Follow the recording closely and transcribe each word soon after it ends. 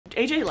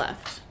AJ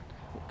left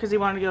because he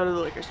wanted to go to the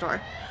liquor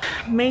store.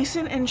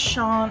 Mason and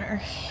Sean are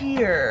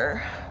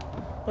here.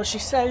 Well, she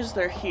says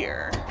they're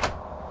here.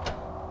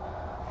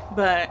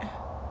 But...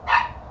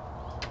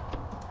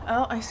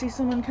 Oh, I see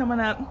someone coming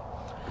up.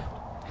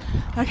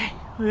 Okay,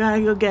 we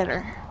gotta go get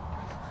her.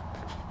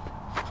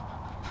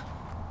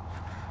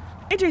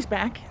 AJ's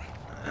back.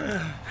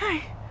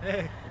 Hi.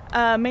 Hey.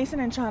 Mason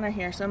and Sean are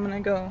here, so I'm gonna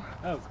go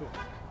Cool.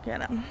 get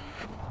them.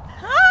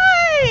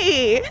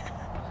 Hi!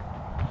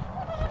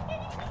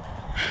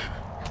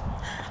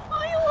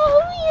 I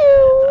love you!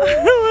 I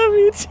love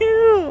you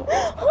too!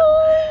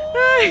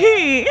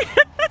 Hi!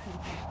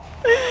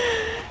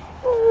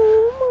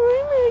 Oh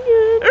my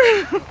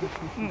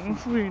God.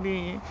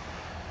 Sweetie.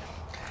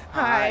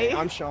 Hi.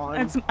 I'm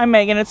Sean. I'm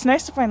Megan. It's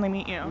nice to finally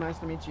meet you. Nice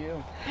to meet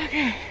you.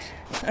 Okay.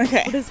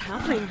 What is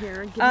happening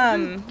here?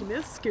 Give me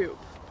a scoop.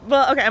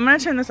 Well, okay, I'm gonna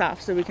turn this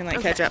off so we can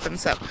catch up and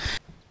stuff.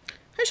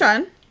 Hi,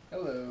 Sean.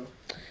 Hello.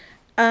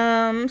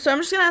 So I'm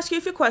just gonna ask you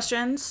a few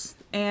questions,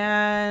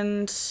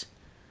 and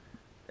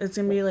it's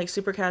gonna be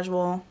super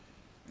casual.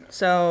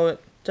 So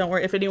don't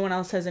worry if anyone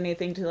else has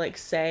anything to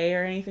say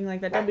or anything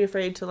like that. Don't be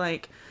afraid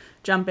to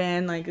jump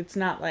in. It's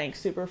not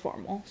super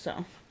formal.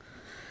 So,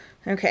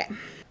 okay.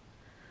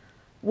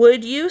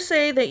 Would you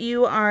say that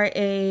you are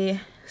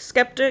a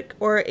skeptic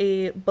or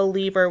a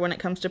believer when it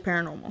comes to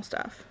paranormal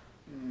stuff?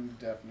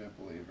 Definite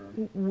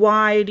believer.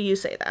 Why do you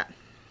say that?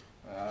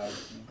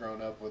 I've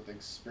grown up with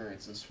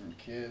experiences from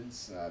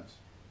kids. I've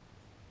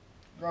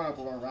grown up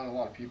around a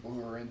lot of people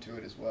who are into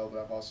it as well,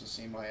 but I've also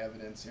seen my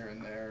evidence here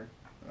and there.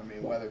 I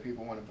mean, whether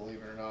people want to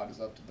believe it or not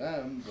is up to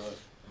them, but...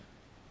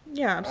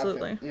 Yeah,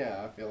 absolutely.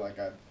 I feel like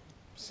I've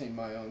seen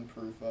my own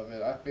proof of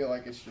it. I feel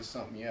like it's just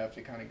something you have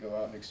to kind of go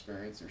out and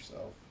experience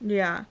yourself.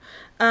 Yeah.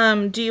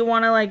 Do you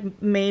want to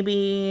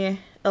maybe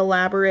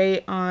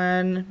elaborate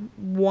on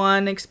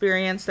one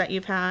experience that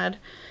you've had?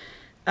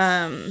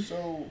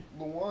 So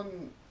the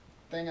one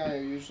thing I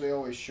usually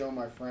always show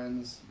my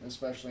friends,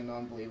 especially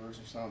non-believers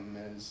or something,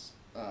 is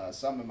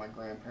some of my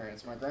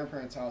grandparents. My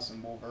grandparents' house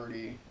in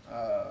Bulverde,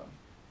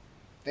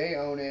 they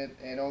own it.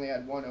 It only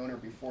had one owner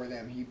before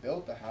them. He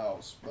built the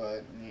house,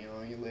 but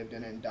he lived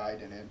in it and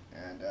died in it.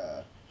 And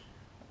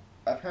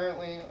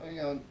apparently,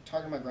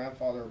 talking to my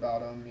grandfather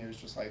about him, he was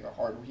just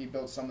he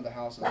built some of the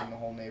houses in the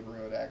whole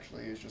neighborhood.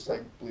 Actually, he was just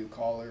blue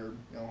collar,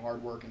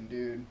 hard-working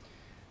dude.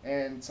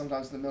 And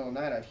sometimes in the middle of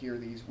the night, I'd hear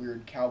these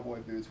weird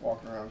cowboy boots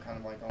walking around, kind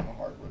of on the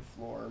hardwood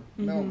floor.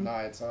 Mm-hmm. Middle of the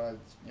night, so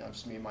it's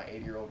just me and my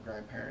 80-year-old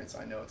grandparents.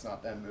 I know it's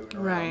not them moving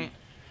around.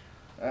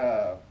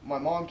 Right. My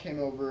mom came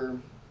over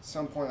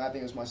some point, I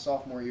think it was my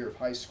sophomore year of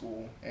high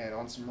school, and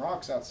on some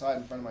rocks outside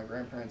in front of my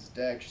grandparents'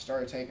 deck, she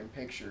started taking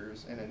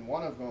pictures, and in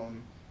one of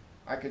them,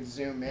 I could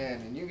zoom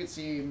in, and you could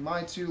see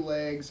my two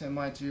legs and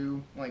my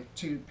two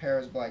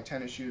pairs of black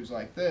tennis shoes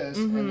like this,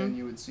 mm-hmm. and then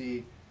you would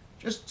see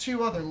just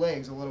two other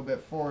legs a little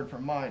bit forward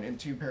from mine and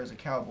two pairs of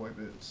cowboy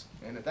boots.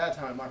 And at that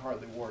time, I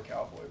hardly wore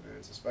cowboy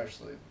boots,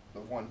 especially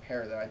the one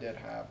pair that I did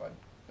have. I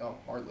don't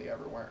hardly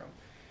ever wear them.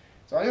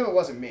 So I knew it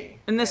wasn't me.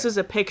 And this is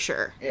a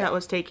picture that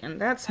was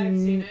taken. I've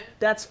seen it.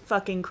 That's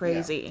fucking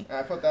crazy. Yeah. And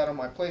I put that on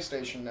my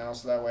PlayStation now,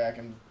 so that way I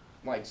can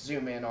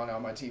zoom in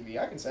on my TV.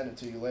 I can send it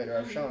to you later.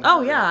 I've shown it.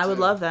 Oh yeah, I would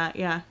love that.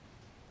 Yeah.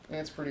 And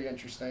it's pretty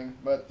interesting.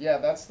 But yeah,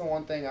 that's the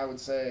one thing I would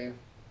say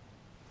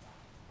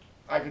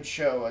I could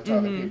show to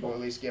other people, at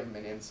least give them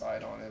an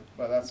insight on it.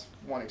 But that's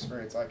one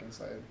experience I can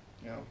say,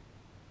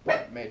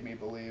 that made me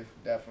believe,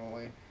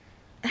 definitely.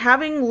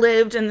 Having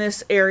lived in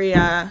this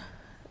area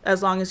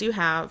as long as you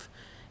have,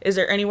 is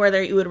there anywhere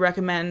that you would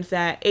recommend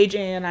that AJ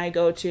and I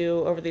go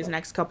to over these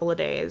next couple of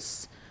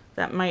days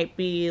that might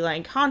be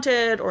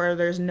haunted, or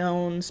there's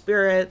known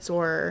spirits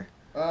or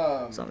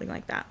something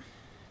like that?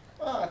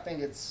 Well, I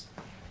think it's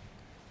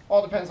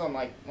all depends on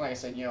like I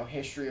said,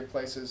 history of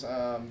places.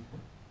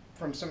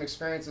 From some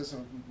experiences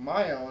of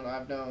my own,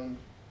 I've known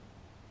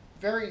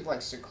very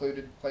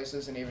secluded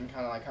places, and even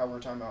kind of how we were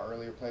talking about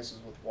earlier, places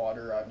with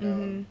water. I've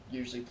known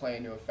usually play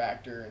into a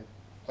factor, and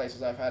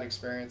places I've had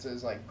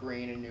experiences like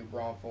Green and New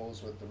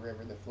Braunfels with the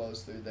river that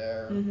flows through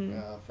there.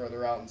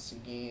 Further out in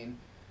Seguin,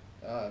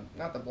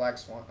 not the Black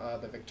Swan,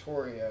 the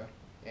Victoria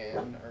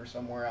Inn, or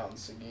somewhere out in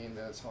Seguin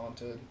that's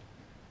haunted.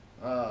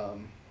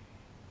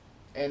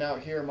 And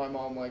out here, my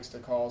mom likes to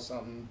call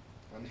something.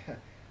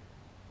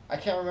 I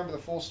can't remember the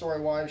full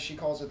story why she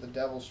calls it the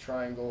Devil's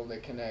Triangle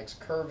that connects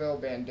Kerrville,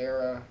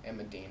 Bandera, and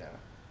Medina.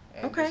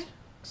 And okay.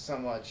 So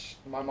much.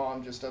 My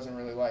mom just doesn't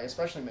really like,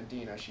 especially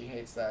Medina. She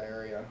hates that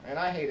area. And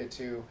I hate it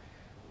too.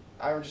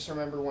 I just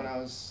remember when I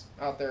was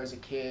out there as a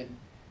kid,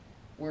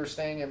 we were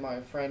staying at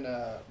my friend,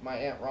 my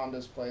Aunt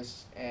Rhonda's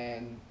place,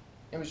 and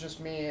it was just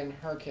me and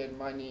her kid,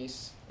 my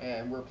niece,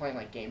 and we were playing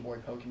Game Boy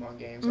Pokemon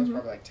games. I was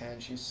probably 10,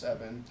 she's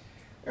 7.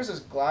 There's this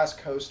glass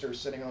coaster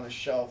sitting on a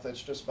shelf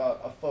that's just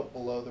about a foot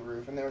below the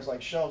roof, and there was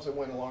shelves that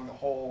went along the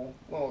whole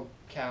little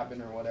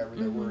cabin or whatever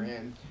that we're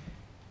in.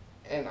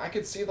 And I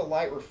could see the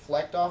light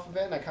reflect off of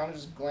it, and I kind of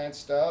just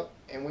glanced up,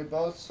 and we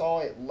both saw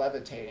it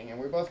levitating, and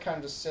we were both kind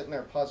of just sitting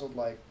there puzzled,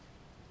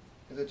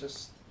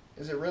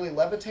 is it really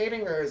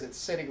levitating, or is it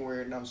sitting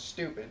weird and I'm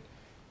stupid?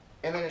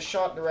 and then it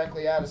shot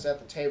directly at us at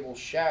the table,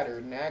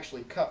 shattered, and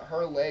actually cut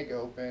her leg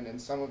open,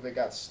 and some of it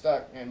got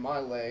stuck in my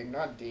leg,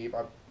 not deep.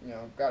 I,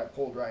 got it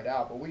pulled right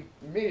out, but we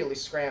immediately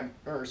screamed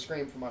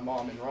for my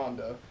mom and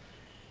Rhonda,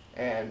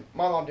 and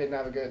my mom didn't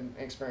have a good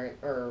experience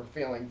or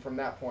feeling from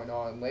that point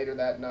on. Later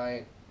that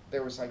night,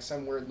 there was like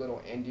some weird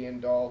little Indian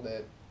doll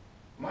that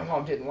my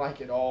mom didn't like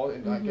at all,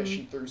 and I guess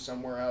she threw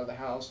somewhere out of the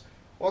house.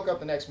 Woke up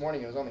the next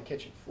morning, it was on the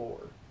kitchen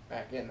floor,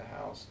 back in the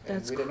house,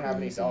 and we didn't have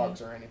any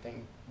dogs or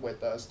anything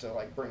with us to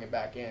like bring it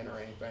back in or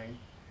anything.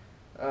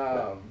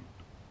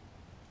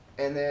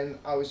 And then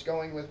I was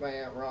going with my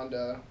Aunt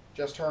Rhonda,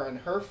 just her and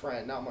her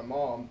friend, not my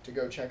mom, to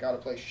go check out a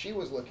place she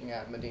was looking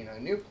at in Medina, a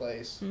new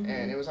place,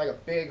 and it was like a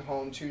big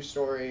home,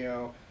 2-story,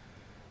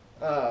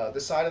 the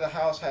side of the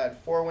house had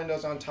 4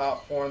 windows on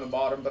top, 4 on the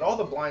bottom, but all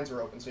the blinds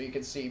were open, so you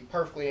could see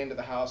perfectly into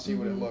the house, see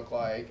what it looked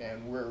like,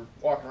 and we're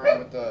walking around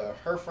with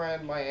her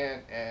friend, my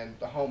aunt, and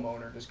the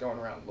homeowner just going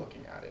around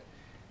looking at it.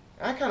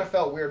 I kind of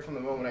felt weird from the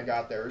moment I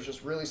got there. It was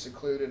just really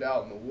secluded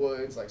out in the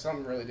woods. Like,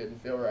 something really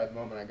didn't feel right the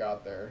moment I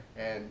got there.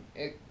 And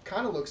it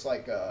kind of looks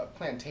like a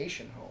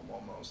plantation home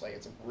almost. Like,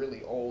 it's a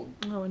really old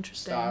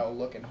style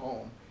looking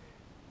home.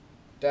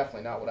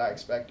 Definitely not what I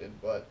expected.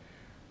 But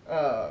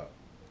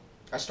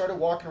I started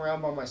walking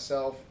around by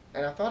myself,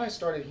 and I thought I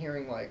started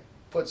hearing, like,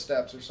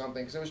 footsteps or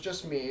something. Because it was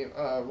just me.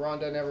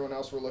 Rhonda and everyone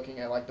else were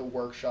looking at, like, the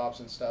workshops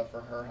and stuff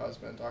for her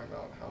husband, talking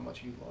about how much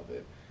he loved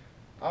it.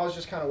 I was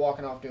just kind of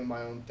walking off doing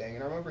my own thing,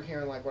 and I remember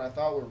hearing like what I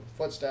thought were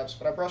footsteps,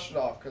 but I brushed it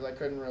off because I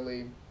couldn't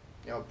really,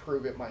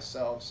 prove it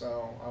myself,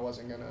 so I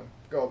wasn't going to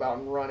go about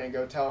and run and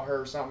go tell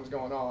her something's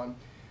going on.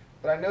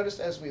 But I noticed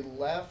as we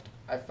left,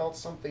 I felt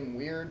something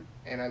weird,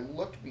 and I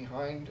looked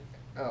behind,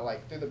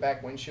 like through the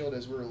back windshield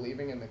as we were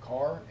leaving in the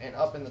car, and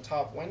up in the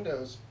top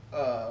windows,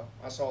 I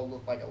saw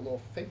like a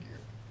little figure,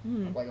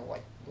 like a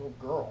little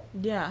girl.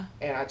 Yeah.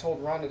 And I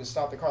told Rhonda to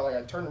stop the car. Like,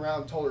 I turned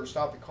around and told her to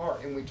stop the car.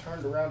 And we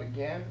turned around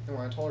again. And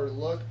when I told her to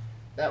look,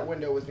 that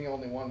window was the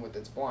only one with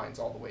its blinds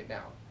all the way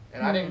down.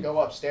 And I didn't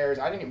go upstairs.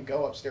 I didn't even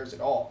go upstairs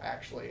at all,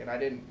 actually. And I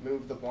didn't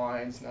move the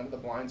blinds. None of the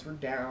blinds were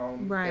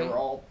down. Right. They were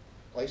all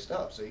placed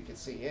up so you could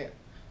see in.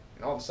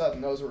 And all of a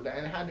sudden, those were down.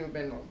 And it had to have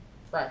been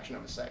a fraction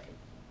of a second.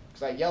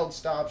 Because I yelled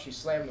stop, she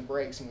slammed the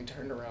brakes, and we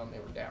turned around and they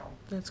were down.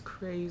 That's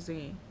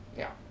crazy.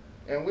 Yeah.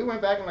 And we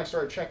went back and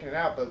started checking it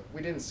out, but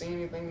we didn't see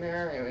anything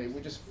there, and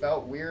we just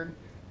felt weird.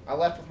 I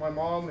left with my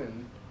mom,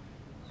 and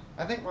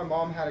I think my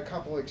mom had a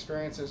couple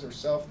experiences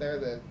herself there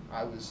that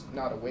I was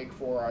not awake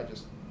for. I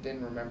just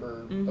didn't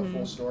remember the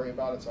full story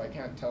about it, so I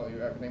can't tell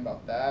you everything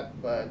about that.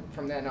 But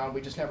from then on, we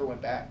just never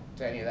went back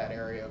to any of that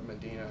area of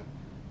Medina.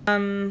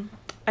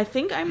 I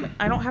think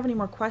I don't have any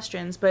more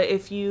questions, but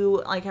if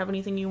you like have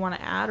anything you want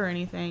to add or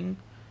anything,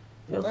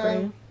 feel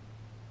free.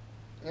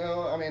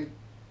 I mean,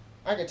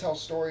 I could tell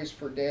stories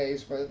for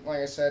days, but like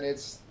I said,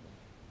 it's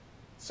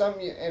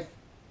something, if,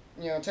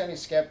 to any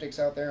skeptics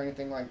out there or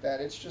anything like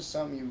that, it's just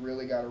something you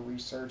really got to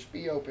research.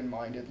 Be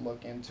open-minded,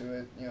 look into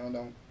it,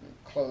 don't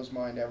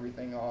close-mind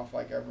everything off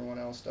like everyone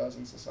else does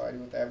in society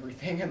with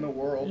everything in the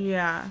world.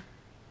 Yeah,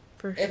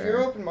 for sure. If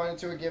you're open-minded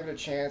to it, give it a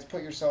chance,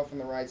 put yourself in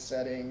the right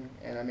setting,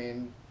 and I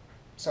mean,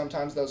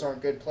 sometimes those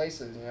aren't good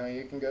places.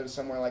 You can go to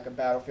somewhere like a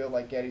battlefield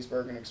like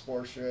Gettysburg and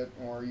explore shit,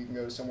 or you can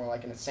go to somewhere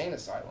like an insane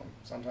asylum.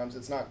 Sometimes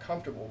it's not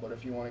comfortable, but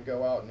if you want to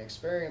go out and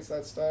experience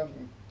that stuff,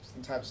 it's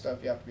the type of stuff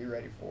you have to be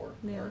ready for.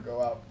 Yeah. Or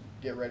go out,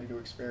 get ready to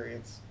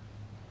experience.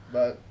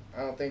 But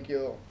I don't think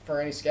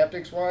for any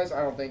skeptics-wise,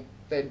 I don't think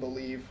they'd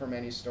believe from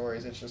any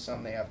stories. It's just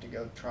something they have to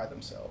go try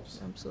themselves.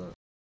 Absolutely.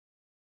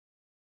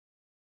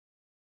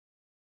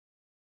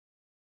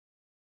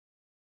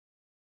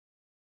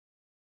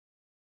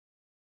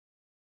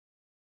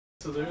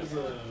 So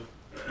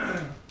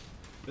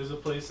there's a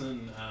place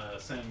in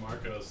San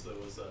Marcos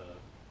that was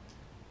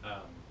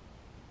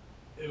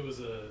it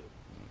was a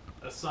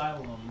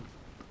asylum,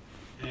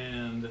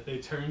 and they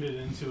turned it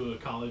into a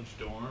college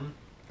dorm.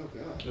 Oh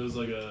god. It was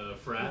like a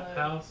frat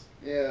house.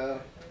 Yeah.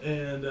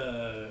 And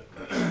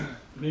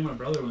me and my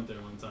brother went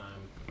there one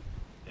time,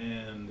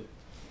 and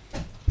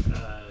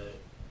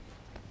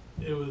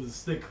it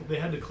was they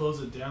had to close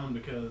it down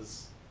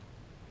because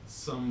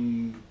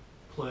some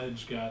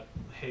pledge got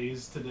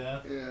hazed to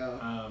death.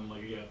 Yeah.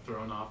 Like he got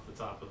thrown off the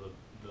top of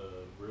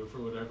the roof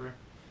or whatever.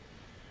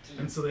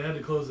 And so they had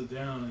to close it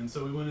down, and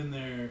so we went in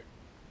there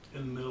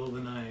in the middle of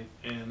the night,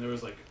 and there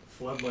was like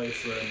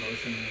floodlights that are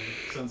motion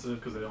sensitive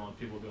because they don't want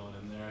people going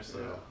in there,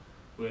 so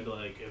we had to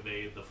like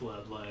evade the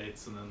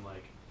floodlights, and then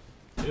like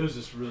it was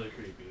just really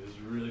creepy. It was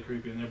really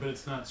creepy in there, but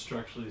it's not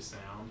structurally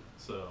sound,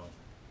 so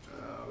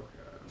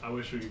I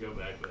wish we could go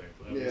back there.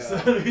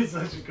 It's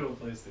such a cool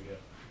place to go.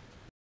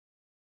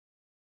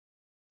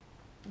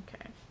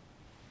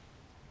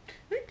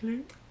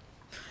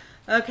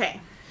 Okay.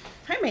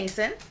 Hi,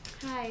 Mason.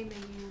 Hi,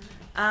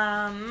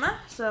 Megan.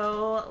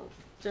 So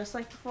just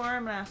like before,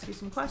 I'm gonna ask you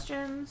some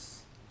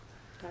questions.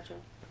 Gotcha.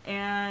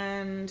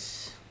 And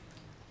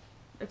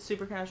it's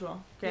super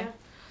casual. Okay.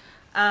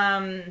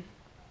 Yeah.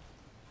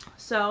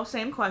 So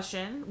same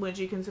question. Would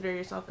you consider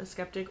yourself a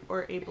skeptic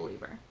or a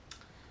believer?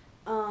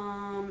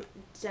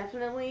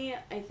 Definitely,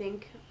 I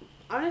think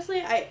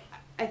honestly, I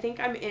think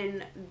I'm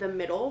in the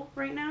middle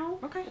right now.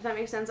 Okay. If that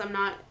makes sense. I'm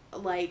not,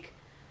 like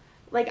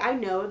I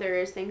know there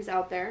is things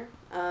out there,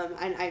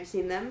 and I've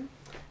seen them,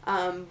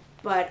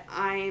 but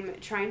I'm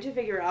trying to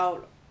figure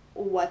out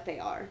what they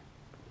are,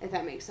 if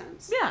that makes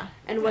sense. Yeah.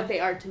 And what they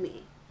are to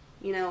me,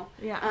 you know?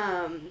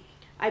 Yeah.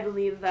 I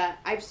believe that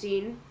I've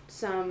seen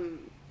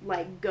some,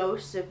 like,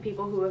 ghosts of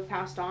people who have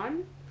passed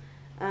on,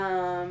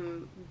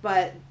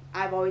 but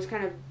I've always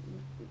kind of,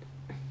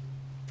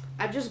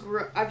 I've just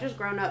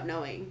grown up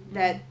knowing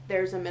that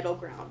there's a middle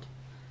ground.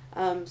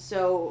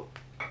 So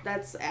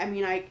that's, I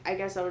mean, I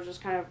guess I was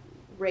just kind of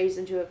raised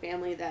into a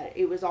family that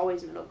it was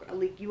always middle ground.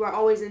 Like, you were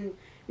always in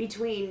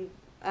between,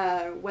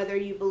 whether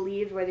you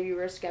believed, whether you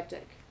were a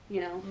skeptic,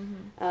 you know?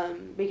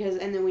 Because,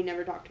 and then we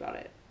never talked about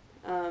it.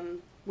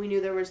 We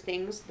knew there was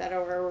things that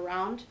were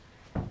around,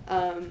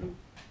 that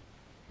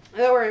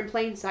were in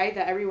plain sight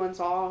that everyone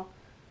saw.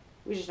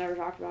 We just never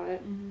talked about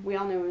it. We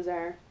all knew it was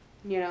there,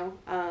 you know?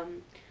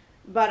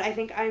 But I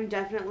think I'm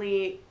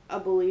definitely a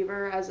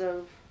believer as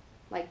of,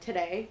 like,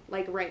 today,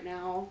 like, right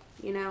now,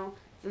 you know,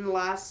 in the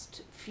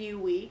last few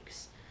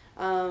weeks,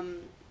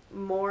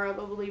 more of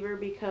a believer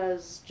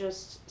because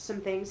just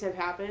some things have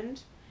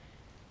happened.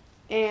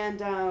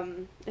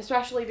 And,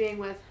 especially being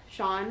with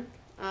Sean,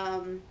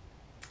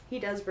 he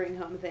does bring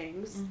home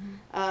things.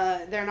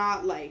 They're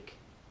not, like,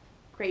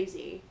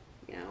 crazy,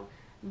 you know,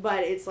 but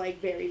it's, like,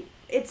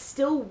 it's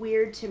still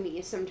weird to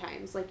me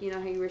sometimes, like, you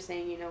know, how you were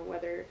saying, you know,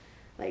 whether,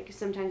 like,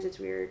 sometimes it's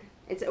weird.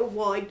 It's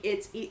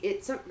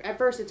at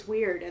first it's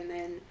weird, and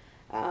then,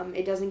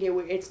 it doesn't get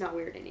weird. It's not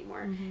weird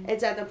anymore.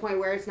 It's at the point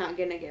where it's not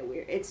gonna get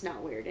weird. It's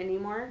not weird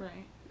anymore.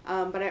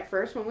 Right. But at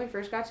first, when we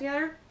first got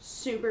together,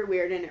 super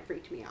weird, and it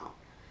freaked me out.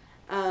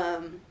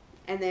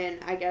 And then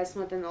I guess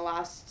within the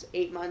last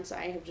 8 months,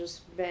 I have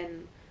just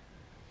been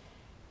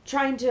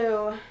trying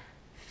to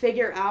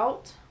figure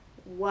out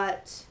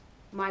what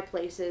my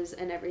place is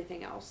and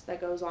everything else that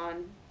goes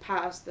on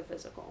past the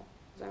physical.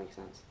 Does that make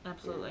sense?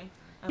 Absolutely.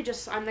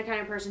 I'm the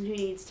kind of person who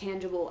needs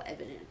tangible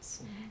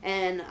evidence.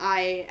 And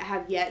I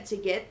have yet to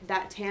get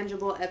that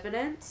tangible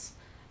evidence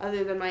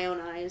other than my own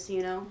eyes,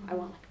 you know? I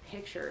want, like, a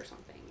picture or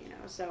something, you know?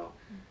 So,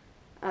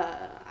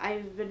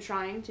 I've been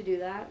trying to do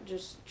that,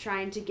 just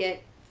trying to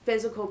get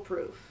physical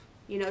proof,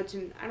 you know,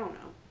 I don't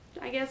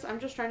know. I guess I'm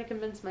just trying to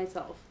convince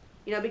myself,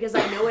 you know, because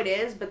I know it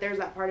is, but there's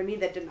that part of me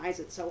that denies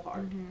it so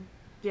hard.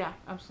 Yeah,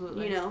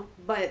 absolutely. You know,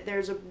 but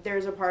there's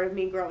a part of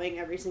me growing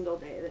every single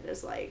day that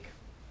is like,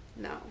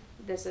 no,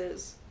 this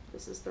is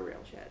the real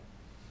shit.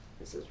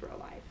 This is real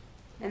life.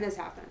 And this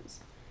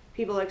happens.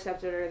 People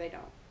accept it or they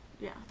don't.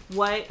 Yeah.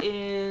 What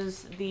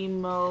is the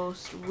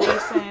most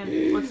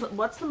recent,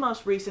 what's the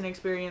most recent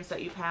experience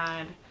that you've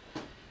had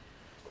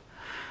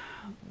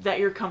that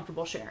you're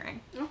comfortable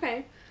sharing?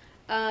 Okay.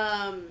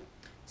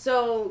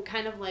 So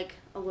kind of like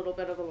a little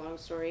bit of a long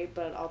story,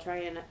 but I'll try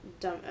and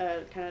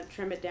kind of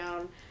trim it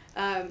down.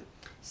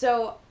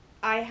 So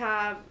I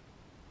have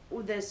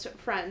this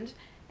friend,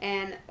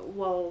 and,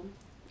 well,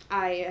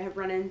 I have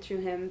run into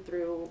him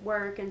through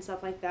work and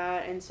stuff like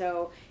that, and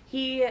so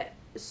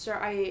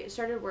I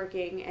started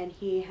working, and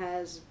he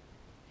has,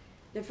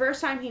 the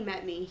first time he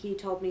met me, he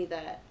told me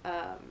that,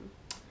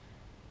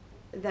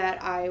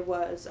 that I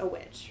was a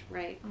witch,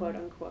 right, quote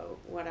unquote,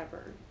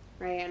 whatever,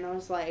 right, and I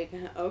was like,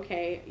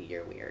 okay,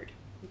 you're weird,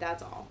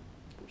 that's all,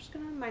 I'm just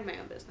gonna mind my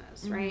own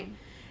business, right,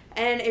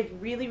 and it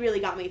really,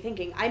 really got me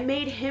thinking. I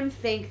made him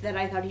think that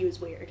I thought he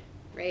was weird,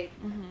 right,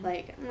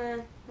 like,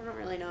 I don't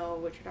really know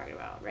what you're talking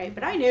about, right,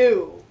 but I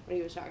knew what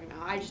he was talking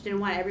about. I just didn't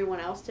want everyone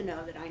else to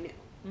know that I knew.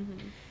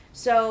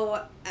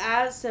 So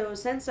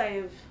since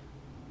I've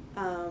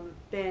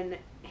been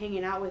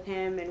hanging out with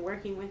him and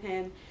working with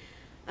him,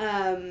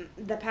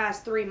 the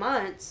past 3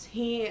 months,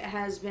 he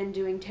has been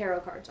doing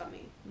tarot cards on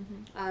me,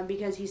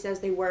 because he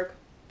says they work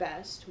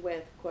best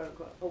with, quote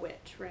unquote, a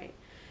witch, right?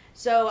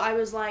 So I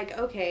was like,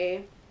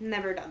 okay,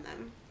 never done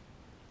them,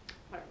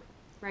 whatever,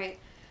 right?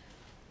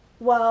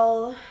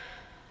 Well,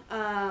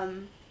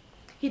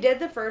 he did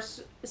the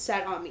first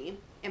set on me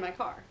in my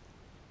car,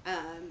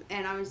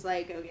 and I was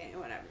like, okay,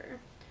 whatever.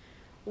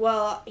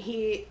 Well,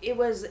 it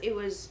was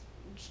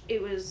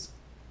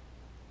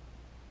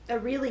a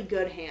really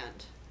good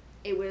hand.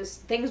 It was,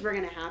 things were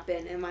going to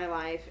happen in my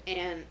life,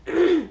 and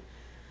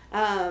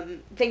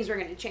things were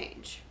going to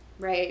change,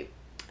 right?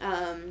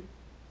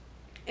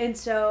 And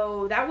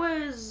so that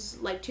was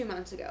like 2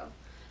 months ago.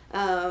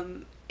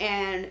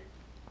 And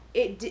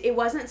it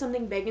wasn't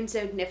something big and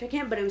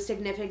significant, but it was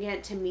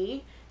significant to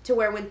me, to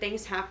where when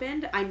things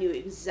happened, I knew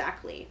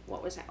exactly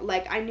what was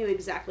I knew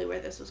exactly where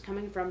this was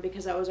coming from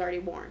because I was already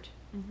warned,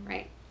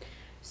 right?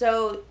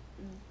 So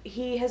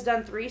he has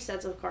done 3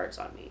 sets of cards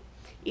on me.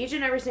 Each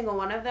and every single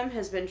one of them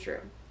has been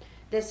true.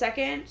 The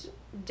second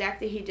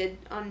deck that he did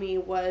on me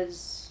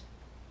was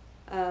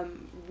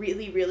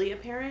really, really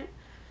apparent.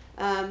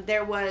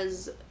 There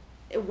was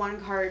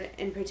one card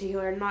in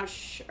particular, I'm not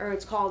sure,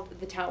 it's called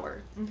the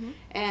Tower.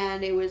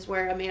 And it was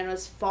where a man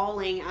was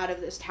falling out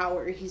of this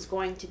tower. He's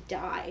going to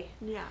die.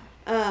 Yeah.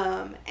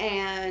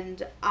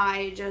 And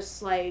I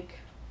just, like,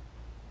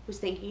 was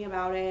thinking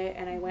about it,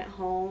 and I went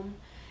home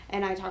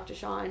and I talked to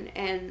Sean,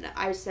 and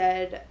I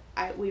said,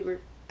 we were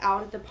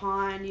out at the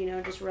pond, you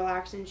know, just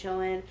relaxing,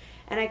 chilling,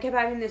 and I kept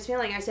having this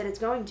feeling. I said, it's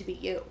going to be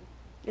you.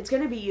 It's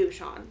going to be you,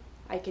 Sean.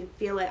 I can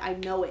feel it. I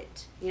know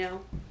it, you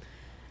know?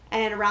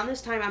 And around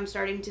this time, I'm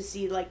starting to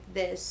see, like,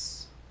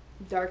 this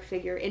dark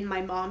figure in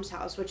my mom's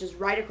house, which is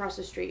right across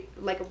the street,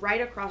 like,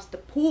 right across the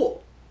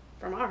pool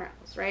from our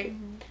house, right?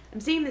 Mm-hmm. I'm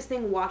seeing this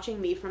thing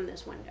watching me from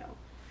this window.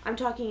 I'm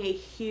talking a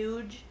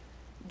huge,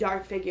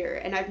 dark figure,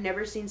 and I've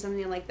never seen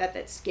something like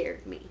that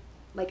scared me.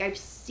 Like, I've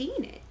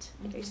seen it.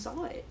 Like, I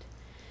saw it.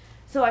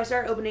 So I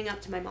start opening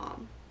up to my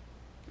mom.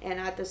 And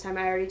at this time,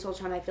 I already told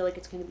Sean, I feel like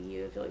it's going to be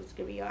you. I feel like it's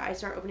going to be you. I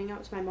start opening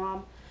up to my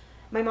mom.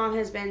 My mom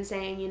has been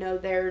saying, you know,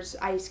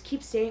 I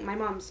keep seeing, my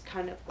mom's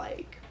kind of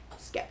like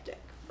skeptic,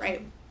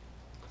 right?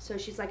 So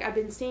she's like, I've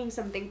been seeing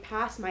something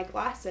past my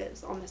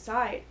glasses on the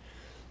side.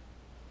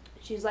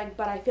 She's like,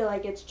 but I feel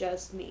like it's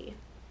just me.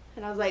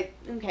 And I was like,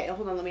 okay,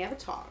 hold on, let me have a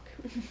talk.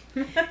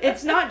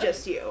 It's not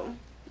just you.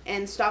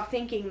 And stop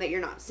thinking that you're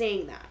not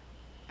seeing that.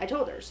 I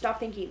told her, stop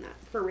thinking that.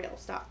 For real,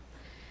 stop.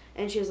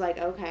 And she was like,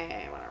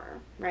 okay, whatever,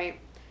 right?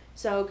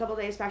 So a couple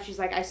days back, she's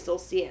like, I still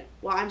see it.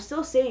 Well, I'm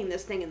still seeing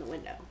this thing in the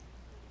window.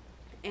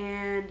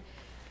 And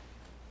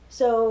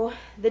so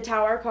the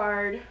tower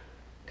card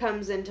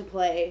comes into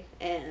play,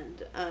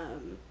 and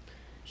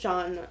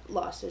Sean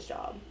lost his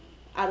job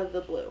out of the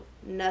blue.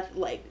 Nothing,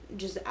 like,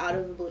 just out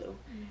of the blue.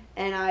 Mm-hmm.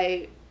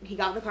 And he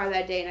got in the car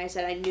that day, and I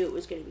said, I knew it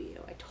was going to be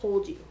you. I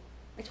told you.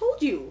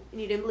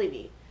 And you didn't believe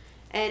me.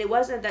 And it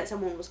wasn't that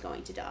someone was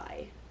going to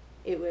die.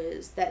 It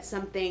was that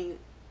something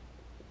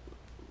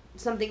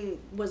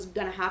was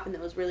going to happen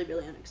that was really,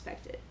 really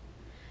unexpected.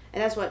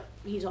 And that's what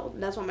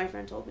my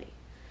friend told me.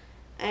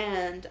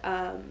 And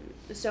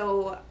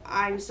so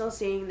I'm still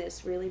seeing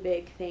this really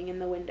big thing in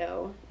the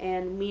window,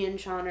 and me and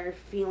Sean are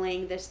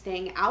feeling this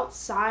thing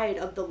outside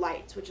of the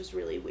lights, which is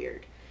really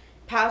weird.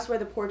 Past where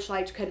the porch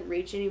lights couldn't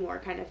reach anymore,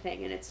 kind of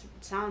thing. And it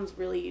sounds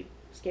really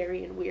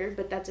scary and weird,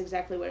 but that's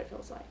exactly what it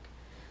feels like.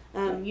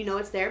 You know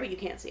it's there, but you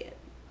can't see it.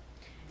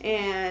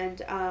 And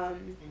keep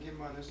in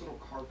mind, there's little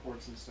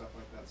carports and stuff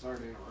like that. Sorry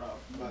to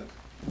interrupt, but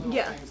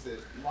little things that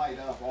light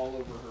up all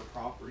over her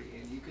property,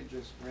 and you could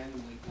just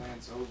randomly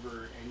glance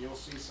over, and you'll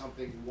see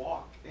something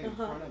walk in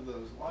front of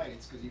those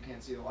lights because you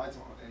can't see the lights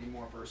on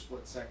anymore for a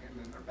split second,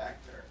 and then they're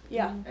back there.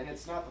 Yeah. And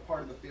it's not the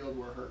part of the field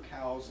where her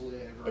cows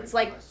live. Or it's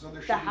like so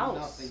there should the be house.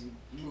 nothing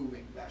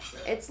moving back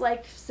there. It's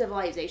like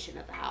civilization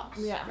of the house.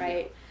 Yeah.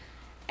 Right.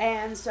 Yeah.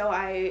 And so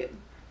I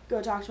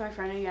go talk to my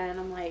friend again.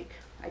 I'm like,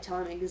 I tell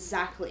him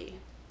exactly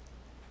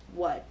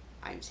what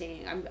I'm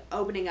seeing. I'm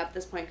opening up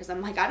this point because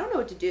I'm like, I don't know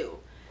what to do.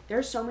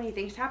 There's so many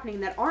things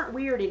happening that aren't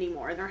weird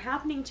anymore. They're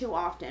happening too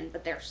often,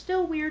 but they're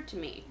still weird to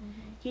me.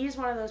 Mm-hmm. He's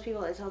one of those people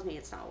that tells me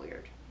it's not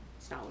weird.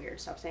 It's not weird.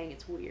 Stop saying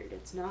it's weird.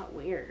 It's not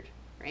weird.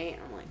 Right?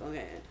 And I'm like,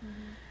 okay.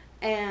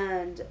 Mm-hmm.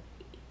 And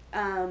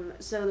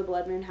so the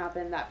blood moon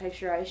happened, that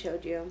picture I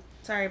showed you.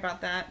 Sorry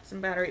about that.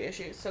 Some battery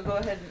issues. So go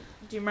ahead.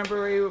 Do you remember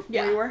where you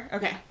were?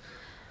 Okay.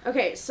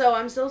 Okay, so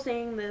I'm still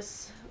seeing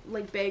this,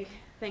 like, big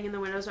thing in the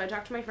window. So I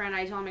talked to my friend.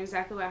 I tell him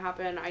exactly what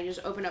happened. I just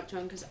open up to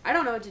him because I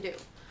don't know what to do.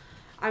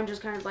 I'm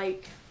just kind of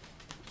like,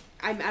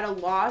 I'm at a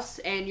loss,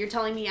 and you're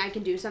telling me I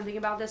can do something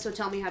about this, so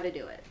tell me how to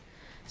do it.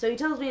 So he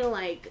tells me to,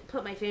 like,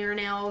 put my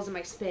fingernails and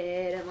my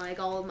spit and, like,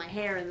 all of my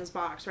hair in this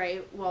box,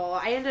 right? Well,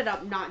 I ended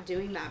up not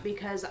doing that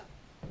because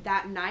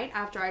that night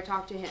after I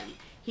talked to him,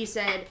 he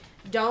said,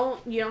 you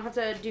don't have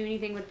to do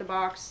anything with the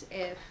box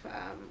if,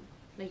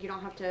 you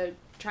don't have to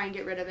try and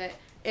get rid of it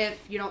if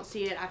you don't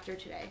see it after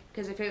today.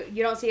 Because if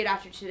you don't see it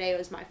after today, it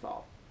was my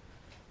fault.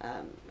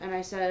 And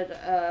I said,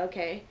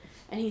 okay.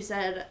 And he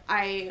said,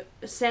 I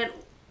sent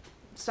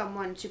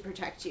someone to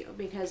protect you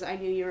because I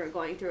knew you were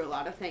going through a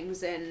lot of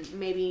things and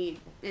maybe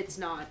it's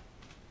not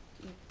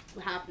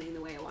happening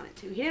the way I want it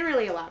to. He didn't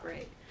really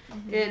elaborate.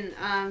 Mm-hmm.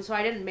 And so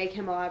I didn't make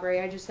him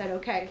elaborate. I just said,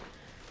 okay.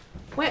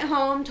 Went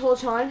home, told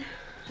Sean,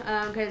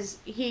 because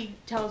he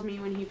tells me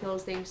when he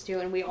feels things too,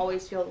 and we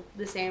always feel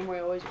the same. We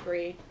always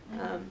agree.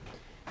 Mm-hmm.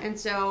 And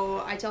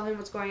so I tell him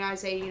what's going on. I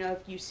say, if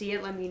you see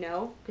it, let me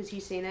know, because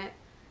he's seen it.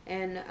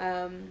 And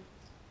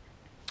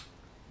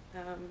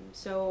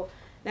so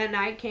that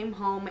night came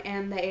home,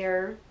 and the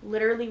air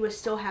literally was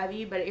still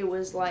heavy, but it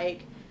was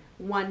like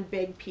one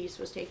big piece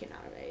was taken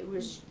out of it. It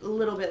was a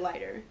little bit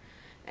lighter.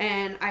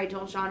 And I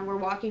told Sean, we're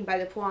walking by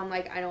the pool, I'm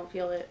like, I don't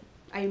feel it.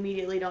 I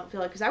immediately don't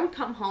feel it. Because I would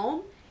come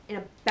home in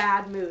a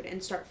bad mood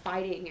and start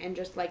fighting, and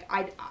just like,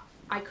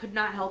 I could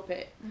not help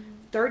it. Mm-hmm.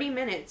 30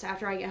 minutes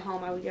after I get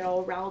home, I would get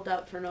all riled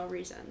up for no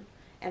reason.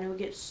 And I would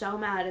get so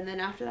mad, and then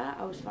after that,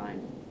 I was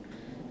fine.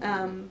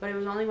 But it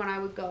was only when I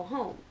would go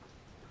home.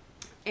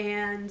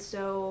 And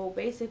so,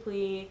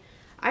 basically,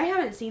 I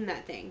haven't seen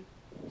that thing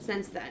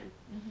since then.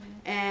 Mm-hmm.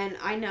 And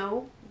I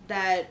know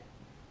that,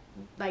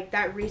 like,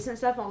 that recent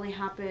stuff only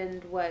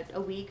happened,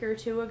 a week or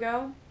two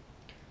ago?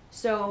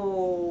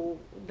 So,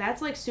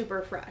 that's, like,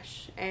 super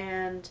fresh.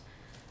 And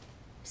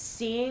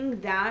seeing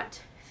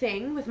that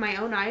thing with my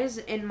own eyes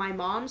in my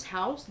mom's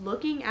house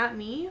looking at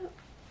me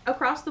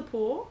across the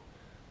pool,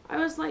 I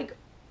was like,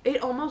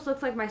 it almost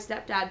looked like my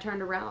stepdad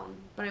turned around,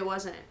 but it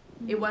wasn't.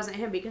 It wasn't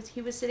him because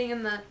he was sitting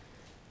in the,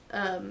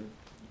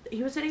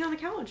 he was sitting on the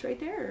couch right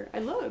there. I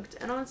looked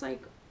and I was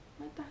like,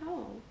 what the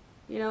hell,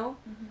 you know?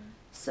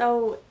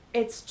 So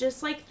it's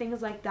just like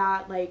things like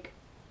that. Like,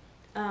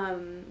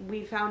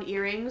 we found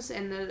earrings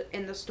in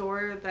the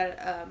store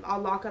that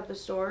I'll lock up the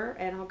store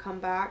and I'll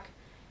come back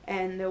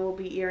and there will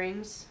be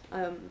earrings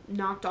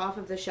knocked off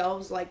of the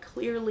shelves. Like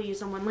clearly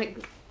someone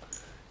like,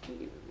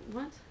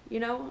 what, you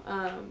know?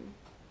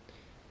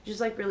 Just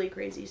like really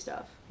crazy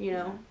stuff, you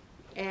know?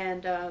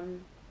 And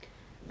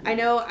I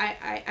know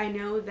I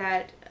know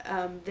that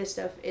this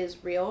stuff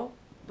is real,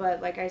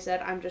 but like I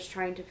said, I'm just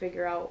trying to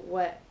figure out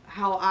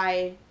how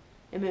I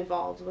am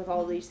involved with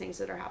all these things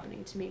that are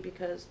happening to me,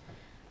 because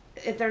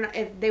if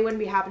they wouldn't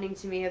be happening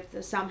to me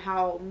if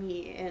somehow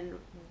me and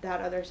that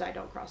other side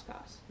don't cross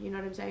paths. You know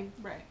what I'm saying?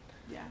 Right.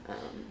 Yeah.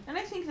 And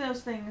I think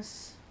those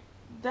things,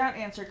 that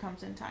answer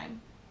comes in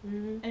time,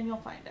 and you'll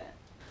find it.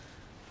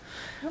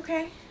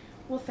 Okay.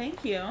 Well,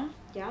 thank you.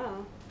 Yeah.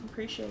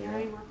 Appreciate it.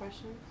 Any more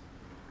questions?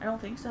 I don't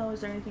think so.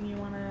 Is there anything you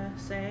want to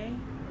say?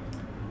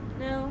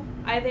 No.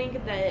 I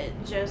think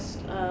that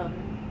just, I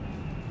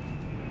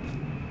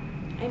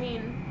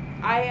mean,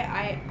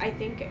 I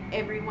think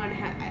everyone,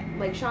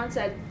 like Sean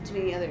said to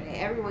me the other day,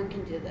 everyone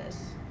can do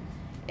this.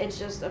 It's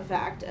just a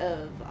fact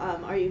of,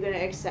 are you going to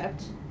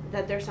accept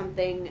that there's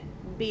something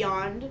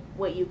beyond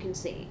what you can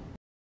see?